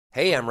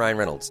Hey, I'm Ryan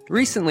Reynolds.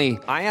 Recently,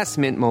 I asked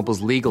Mint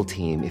Mobile's legal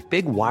team if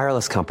big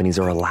wireless companies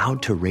are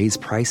allowed to raise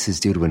prices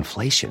due to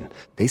inflation.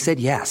 They said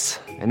yes.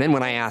 And then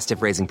when I asked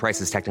if raising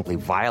prices technically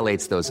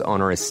violates those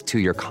onerous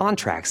two-year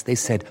contracts, they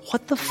said,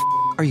 "What the f***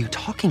 are you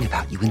talking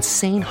about, you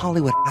insane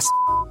Hollywood ass?"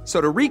 So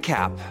to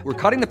recap, we're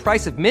cutting the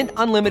price of Mint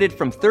Unlimited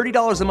from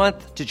 $30 a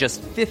month to just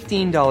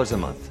 $15 a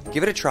month.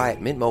 Give it a try at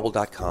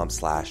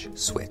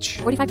mintmobile.com/switch.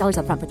 $45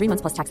 up front for 3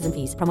 months plus taxes and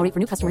fees. Promo rate for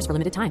new customers for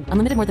limited time.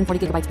 Unlimited more than 40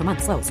 gigabytes per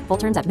month. Slows full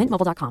terms at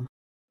mintmobile.com.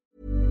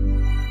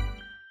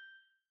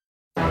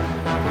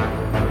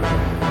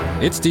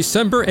 It's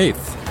December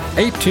 8th,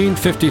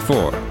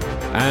 1854,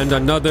 and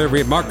another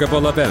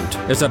remarkable event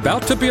is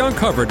about to be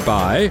uncovered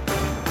by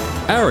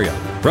Ariel,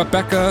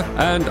 Rebecca,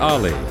 and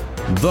Ollie,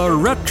 the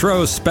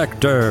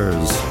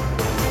Retrospectors.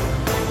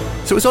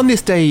 So it was on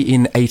this day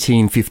in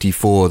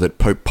 1854 that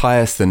Pope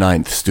Pius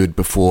IX stood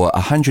before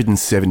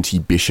 170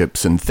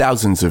 bishops and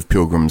thousands of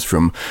pilgrims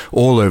from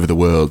all over the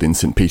world in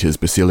St. Peter's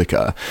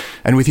Basilica.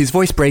 And with his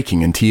voice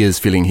breaking and tears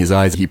filling his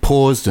eyes, he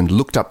paused and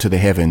looked up to the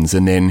heavens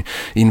and then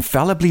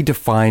infallibly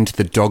defined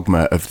the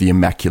dogma of the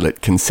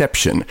Immaculate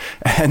Conception.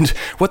 And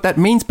what that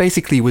means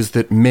basically was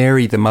that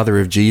Mary, the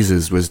mother of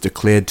Jesus, was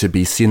declared to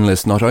be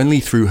sinless not only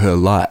through her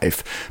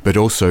life, but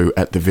also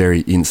at the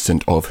very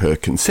instant of her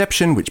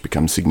conception, which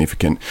becomes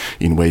significant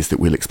in ways that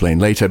we'll explain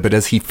later. But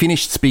as he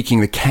finished speaking,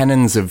 the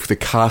cannons of the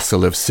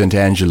castle of St.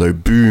 Angelo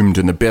boomed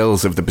and the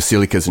bells of the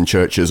basilicas and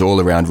churches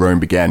all around Rome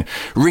began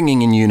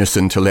ringing in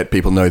unison to let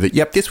people know that,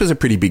 yep, this was a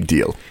pretty big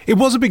deal. It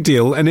was a big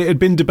deal, and it had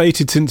been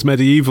debated since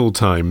medieval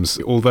times,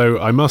 although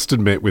I must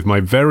admit, with my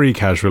very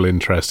casual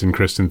interest in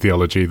Christian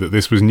theology, that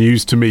this was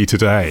news to me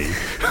today.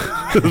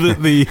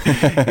 That the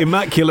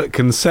Immaculate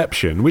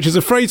Conception, which is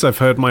a phrase I've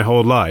heard my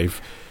whole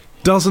life,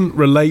 doesn't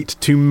relate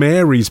to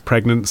Mary's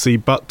pregnancy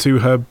but to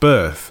her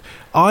birth.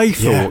 I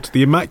thought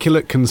the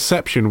Immaculate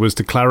Conception was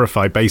to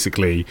clarify,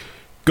 basically,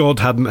 God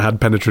hadn't had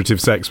penetrative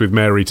sex with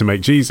Mary to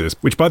make Jesus,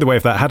 which, by the way,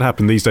 if that had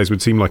happened these days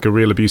would seem like a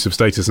real abuse of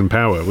status and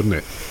power, wouldn't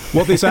it?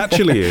 What this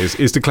actually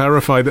is to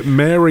clarify that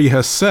Mary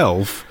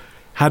herself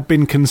had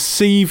been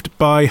conceived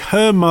by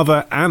her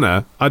mother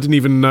Anna, I didn't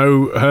even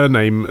know her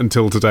name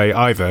until today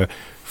either,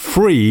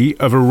 free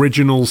of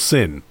original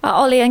sin.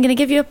 Ollie, I'm going to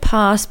give you a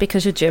pass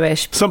because you're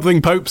Jewish.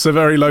 Something popes are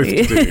very loath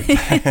to do.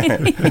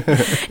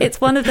 It's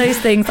one of those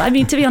things. I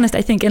mean, to be honest,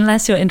 I think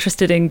unless you're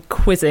interested in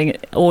quizzing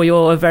or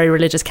you're a very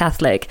religious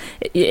Catholic,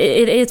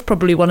 it is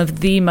probably one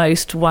of the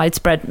most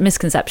widespread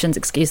misconceptions,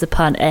 excuse the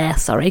pun,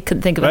 sorry,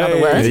 couldn't think of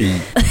another word,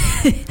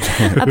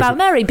 about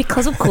Mary,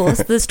 because, of course,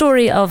 the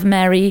story of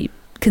Mary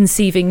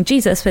conceiving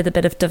Jesus with a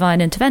bit of divine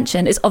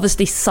intervention is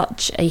obviously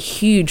such a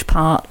huge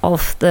part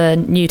of the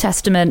New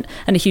Testament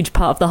and a huge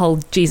part of the whole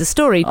Jesus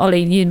story.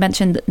 Ollie, you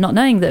mentioned not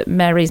knowing that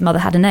Mary's mother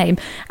had a name,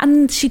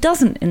 and she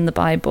doesn't in the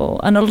Bible.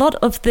 And a lot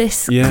of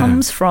this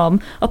comes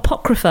from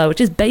Apocrypha, which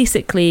is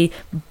basically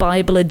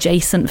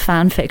Bible-adjacent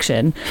fan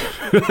fiction.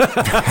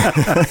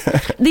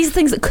 These are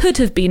things that could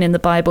have been in the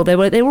Bible. They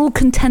were all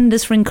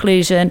contenders for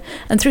inclusion,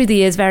 and through the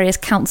years, various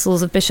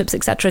councils of bishops,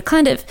 etc.,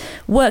 kind of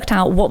worked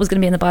out what was going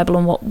to be in the Bible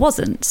and what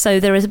wasn't. So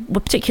there is a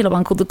particular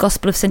one called the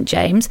Gospel of St.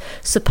 James,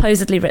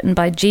 supposedly written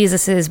by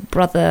Jesus's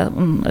brother,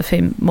 of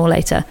whom more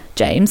later,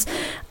 James,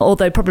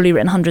 although probably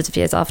written hundreds of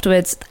years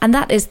afterwards. And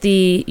that is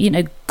the,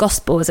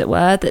 gospel, as it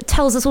were, that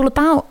tells us all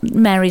about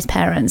Mary's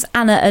parents,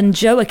 Anna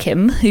and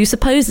Joachim, who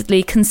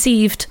supposedly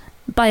conceived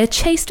by a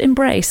chaste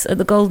embrace at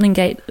the Golden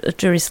Gate of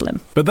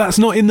Jerusalem. But that's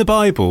not in the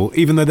Bible,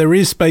 even though there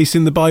is space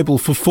in the Bible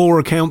for 4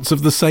 accounts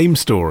of the same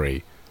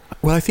story.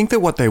 Well, I think that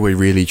what they were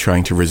really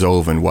trying to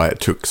resolve, and why it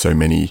took so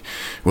many,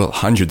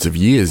 hundreds of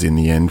years in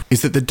the end,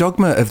 is that the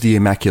dogma of the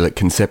Immaculate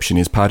Conception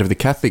is part of the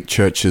Catholic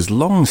Church's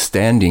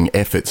long-standing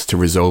efforts to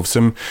resolve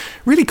some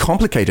really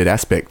complicated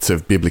aspects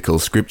of biblical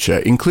scripture,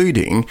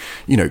 including,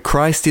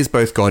 Christ is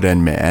both God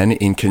and man,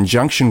 in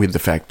conjunction with the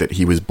fact that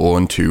he was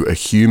born to a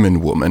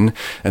human woman,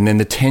 and then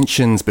the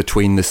tensions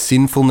between the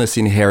sinfulness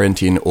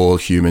inherent in all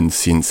humans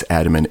since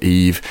Adam and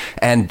Eve,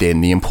 and then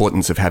the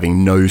importance of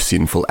having no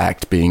sinful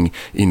act being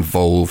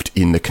involved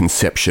in the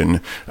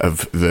conception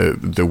of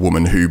the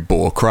woman who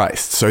bore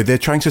Christ. So they're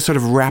trying to sort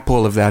of wrap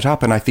all of that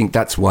up, and I think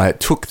that's why it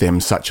took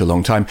them such a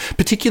long time,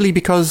 particularly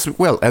because,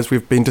 as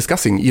we've been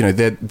discussing,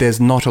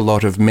 there's not a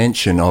lot of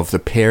mention of the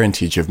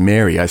parentage of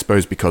Mary, I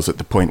suppose because at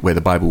the point where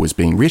the Bible was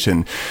being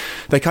written,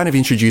 they kind of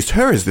introduced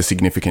her as the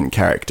significant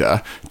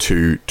character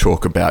to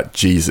talk about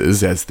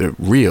Jesus as the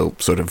real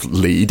sort of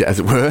lead,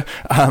 as it were.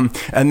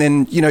 And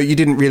then, you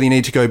didn't really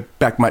need to go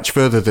back much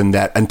further than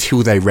that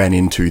until they ran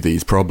into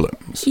these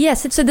problems.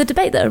 Yes, so the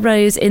debate that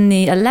arose in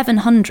the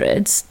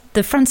 1100s,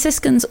 the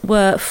Franciscans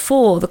were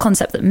for the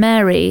concept that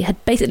Mary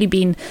had basically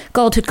been,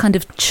 God had kind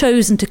of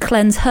chosen to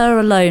cleanse her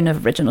alone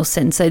of original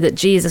sin so that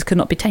Jesus could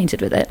not be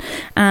tainted with it.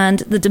 And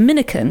the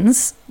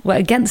Dominicans were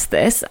against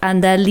this,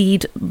 and their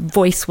lead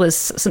voice was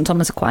St.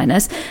 Thomas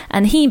Aquinas.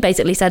 And he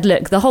basically said,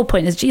 look, the whole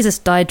point is Jesus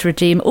died to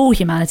redeem all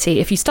humanity.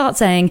 If you start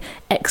saying,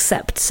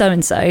 except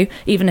so-and-so,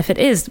 even if it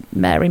is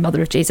Mary,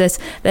 mother of Jesus,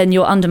 then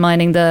you're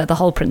undermining the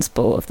whole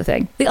principle of the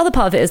thing. The other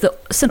part of it is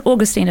that St.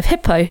 Augustine of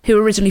Hippo,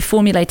 who originally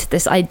formulated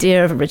this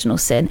idea of original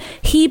sin,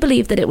 he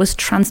believed that it was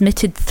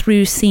transmitted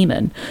through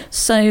semen.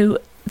 So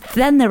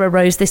then there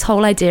arose this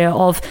whole idea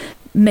of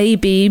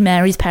maybe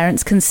Mary's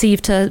parents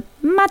conceived her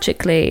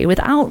magically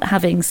without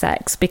having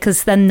sex,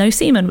 because then no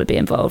semen would be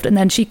involved, and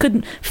then she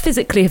couldn't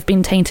physically have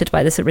been tainted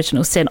by this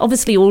original sin.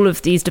 Obviously, all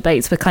of these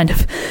debates were kind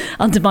of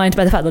undermined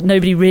by the fact that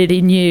nobody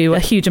really knew a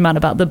huge amount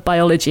about the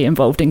biology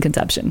involved in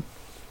conception.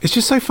 It's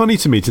just so funny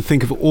to me to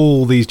think of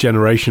all these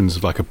generations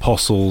of like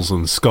apostles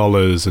and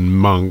scholars and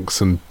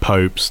monks and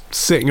popes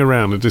sitting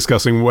around and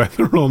discussing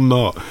whether or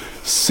not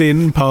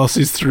sin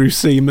passes through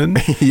semen.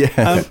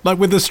 Yeah. Like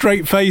with a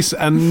straight face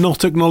and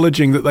not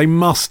acknowledging that they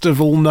must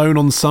have all known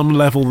on some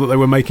level that they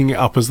were making it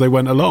up as they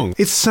went along.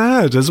 It's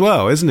sad as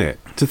well, isn't it?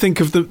 To think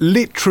of the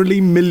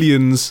literally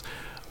millions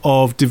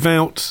of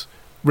devout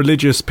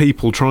religious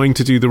people trying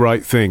to do the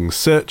right thing,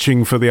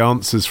 searching for the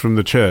answers from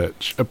the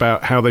church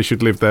about how they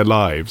should live their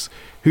lives,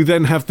 who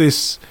then have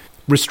this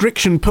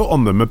restriction put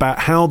on them about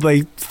how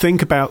they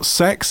think about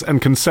sex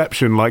and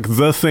conception like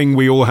the thing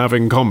we all have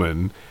in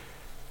common,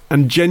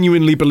 and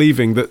genuinely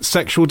believing that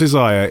sexual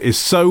desire is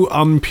so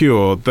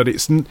unpure that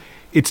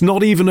it's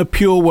not even a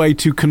pure way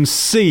to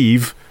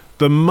conceive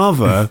the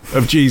mother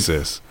of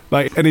Jesus.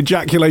 Like, an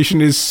ejaculation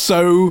is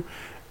so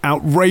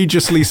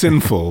outrageously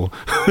sinful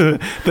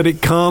that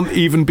it can't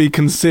even be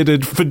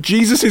considered for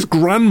Jesus's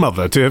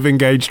grandmother to have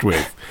engaged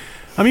with.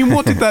 I mean,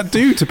 what did that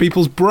do to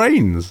people's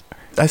brains?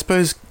 I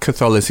suppose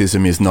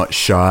Catholicism is not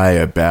shy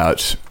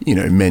about,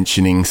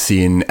 mentioning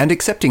sin and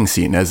accepting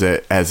sin as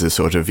a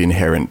sort of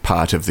inherent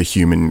part of the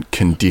human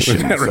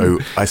condition. So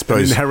I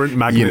suppose an inherent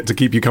magnet to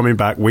keep you coming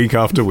back week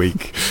after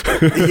week.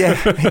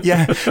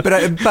 yeah.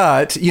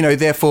 But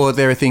therefore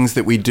there are things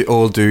that we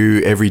all do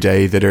every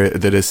day that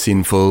are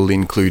sinful,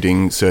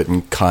 including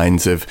certain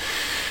kinds of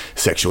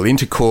sexual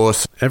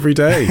intercourse. Every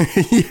day?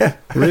 Yeah.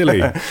 Really?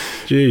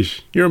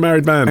 Jeez, you're a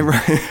married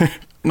man.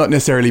 Not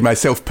necessarily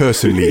myself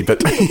personally,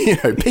 but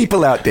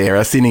people out there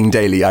are sinning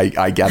daily,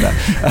 I gather.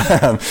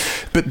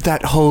 But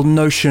that whole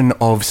notion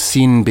of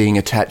sin being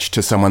attached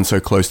to someone so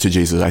close to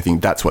Jesus, I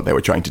think that's what they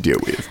were trying to deal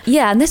with.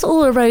 Yeah, and this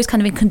all arose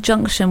kind of in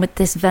conjunction with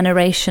this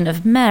veneration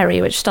of Mary,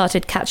 which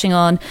started catching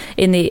on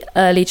in the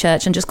early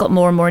church and just got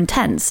more and more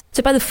intense.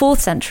 So by the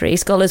 4th century,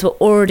 scholars were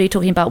already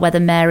talking about whether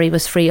Mary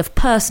was free of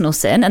personal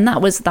sin, and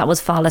that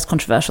was far less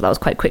controversial. That was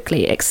quite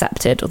quickly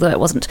accepted, although it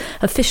wasn't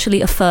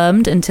officially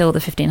affirmed until the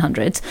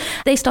 1500s.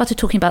 They started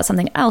talking about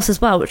something else as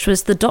well, which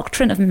was the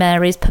doctrine of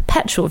Mary's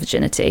perpetual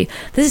virginity.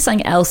 This is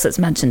something else that's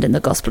mentioned in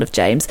the Gospel of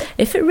James.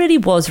 If it really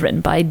was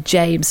written by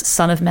James,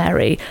 son of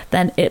Mary,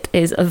 then it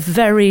is a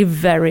very,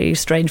 very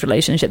strange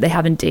relationship they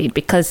have indeed,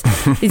 because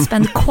he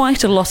spends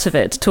quite a lot of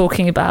it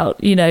talking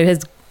about,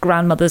 his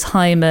grandmother's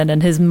hymen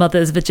and his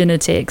mother's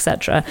virginity,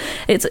 etc.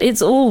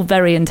 It's all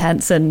very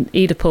intense and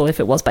Oedipal if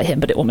it was by him,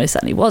 but it almost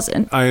certainly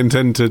wasn't. I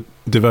intend to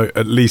devote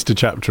at least a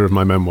chapter of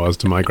my memoirs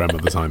to my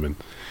grandmother's hymen.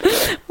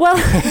 Well,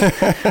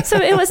 so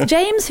it was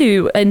James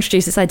who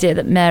introduced this idea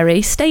that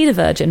Mary stayed a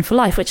virgin for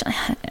life, which,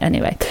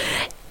 anyway,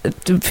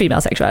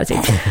 female sexuality.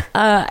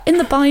 In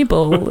the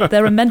Bible,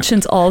 there are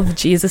mentions of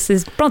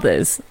Jesus's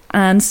brothers.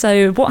 And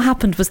so what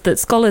happened was that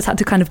scholars had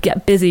to kind of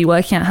get busy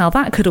working out how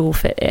that could all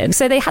fit in.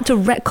 So they had to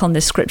retcon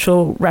this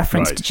scriptural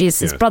reference to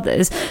Jesus'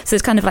 brothers. So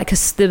it's kind of like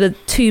there were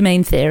two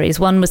main theories.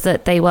 One was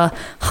that they were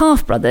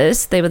half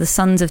brothers. They were the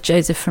sons of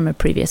Joseph from a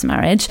previous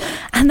marriage.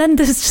 And then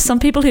there's some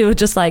people who were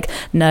just like,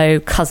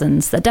 no,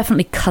 cousins. They're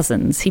definitely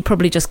cousins. He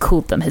probably just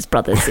called them his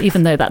brothers,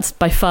 even though that's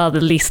by far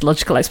the least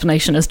logical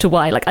explanation as to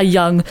why, like, a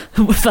young,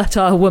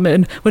 fertile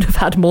woman would have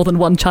had more than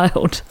one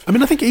child. I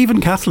mean, I think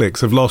even Catholics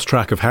have lost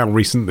track of how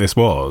recent this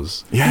was.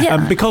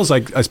 Yeah. Because I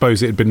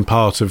suppose it had been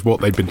part of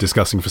what they'd been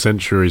discussing for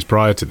centuries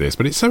prior to this.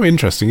 But it's so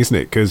interesting, isn't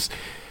it? Because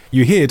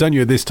you hear, don't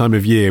you, at this time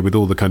of year, with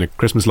all the kind of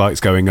Christmas lights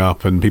going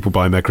up and people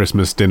buying their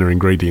Christmas dinner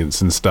ingredients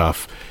and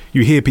stuff,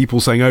 you hear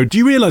people saying, oh, do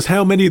you realise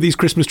how many of these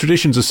Christmas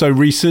traditions are so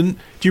recent?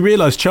 Do you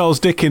realise Charles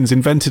Dickens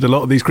invented a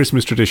lot of these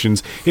Christmas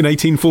traditions in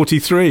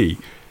 1843?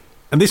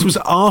 And this was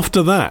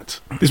after that.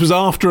 This was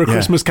after A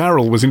Christmas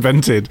Carol was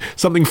invented,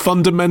 something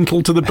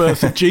fundamental to the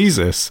birth of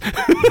Jesus.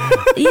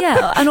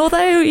 Yeah, and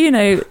although,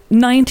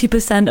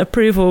 90%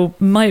 approval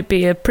might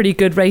be a pretty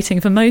good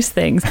rating for most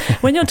things,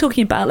 when you're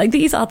talking about, like,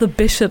 these are the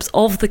bishops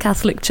of the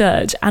Catholic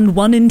Church, and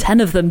 1 in 10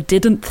 of them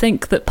didn't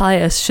think that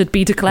Pius should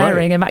be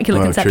declaring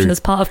Immaculate Conception as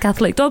part of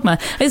Catholic dogma.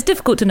 It's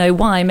difficult to know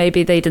why.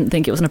 Maybe they didn't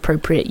think it was an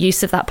appropriate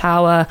use of that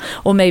power,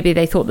 or maybe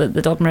they thought that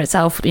the dogma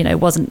itself,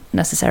 wasn't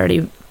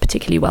necessarily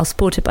particularly well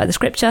supported by the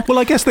scripture. Well,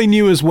 I guess they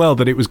knew as well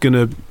that it was going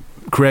to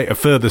create a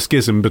further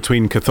schism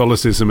between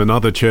Catholicism and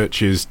other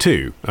churches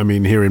too. I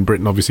mean, here in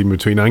Britain, obviously,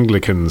 between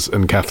Anglicans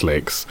and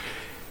Catholics,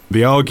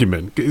 the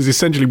argument is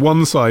essentially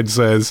one side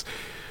says,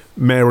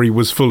 Mary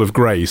was full of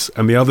grace,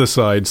 and the other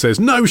side says,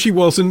 no, she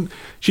wasn't.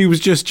 She was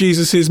just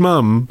Jesus's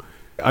mum.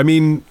 I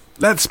mean,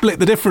 let's split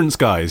the difference,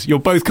 guys. You're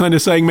both kind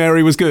of saying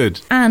Mary was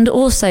good. And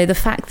also the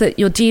fact that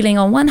you're dealing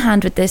on one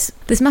hand with this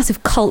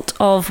massive cult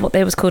of what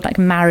they was called like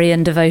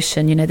Marian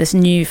devotion, you know, this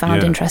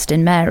newfound interest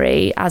in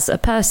Mary as a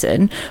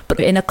person, but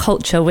in a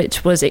culture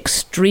which was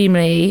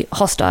extremely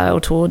hostile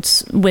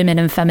towards women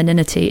and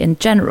femininity in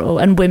general.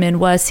 And women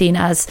were seen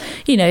as,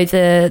 you know,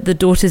 the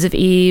daughters of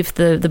Eve,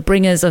 the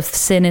bringers of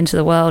sin into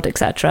the world,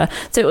 etc.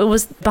 So it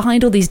was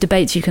behind all these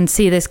debates, you can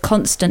see this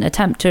constant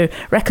attempt to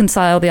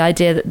reconcile the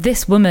idea that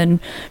this woman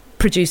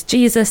produced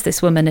Jesus,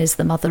 this woman is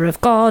the mother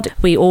of God,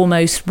 we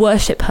almost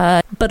worship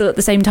her, but at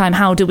the same time,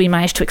 how do we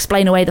manage to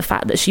explain away the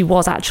fact that she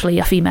was actually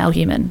a female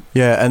human?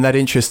 Yeah, and that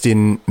interest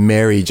in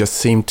Mary just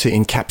seemed to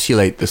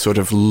encapsulate the sort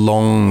of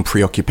long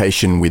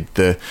preoccupation with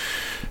the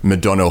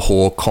Madonna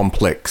whore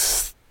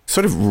complex,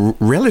 sort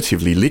of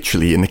relatively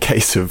literally in the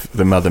case of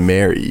the Mother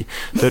Mary,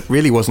 that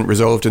really wasn't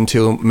resolved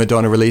until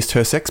Madonna released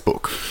her sex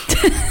book.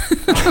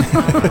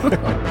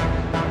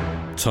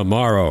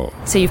 Tomorrow.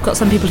 So you've got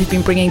some people who've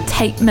been bringing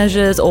tape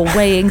measures or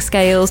weighing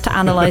scales to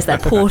analyse their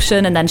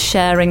portion and then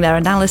sharing their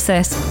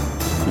analysis.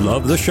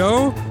 Love the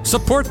show?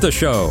 Support the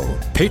show.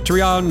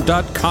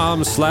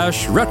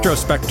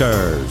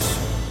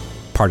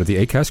 Patreon.com/retrospectors. Part of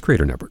the Acast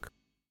Creator Network.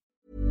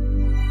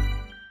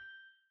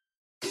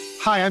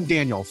 Hi, I'm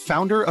Daniel,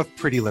 founder of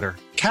Pretty Litter.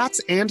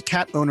 Cats and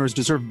cat owners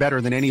deserve better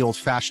than any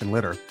old-fashioned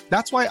litter.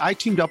 That's why I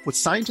teamed up with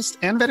scientists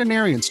and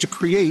veterinarians to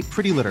create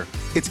Pretty Litter.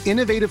 Its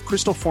innovative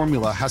crystal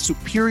formula has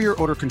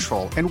superior odor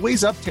control and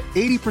weighs up to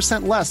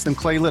 80% less than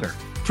clay litter.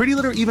 Pretty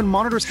Litter even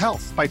monitors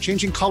health by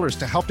changing colors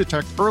to help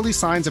detect early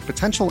signs of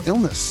potential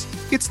illness.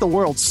 It's the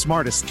world's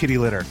smartest kitty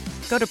litter.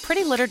 Go to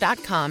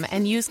prettylitter.com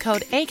and use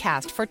code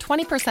ACAST for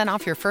 20%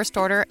 off your first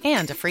order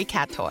and a free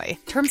cat toy.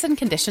 Terms and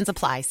conditions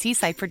apply. See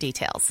site for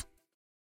details.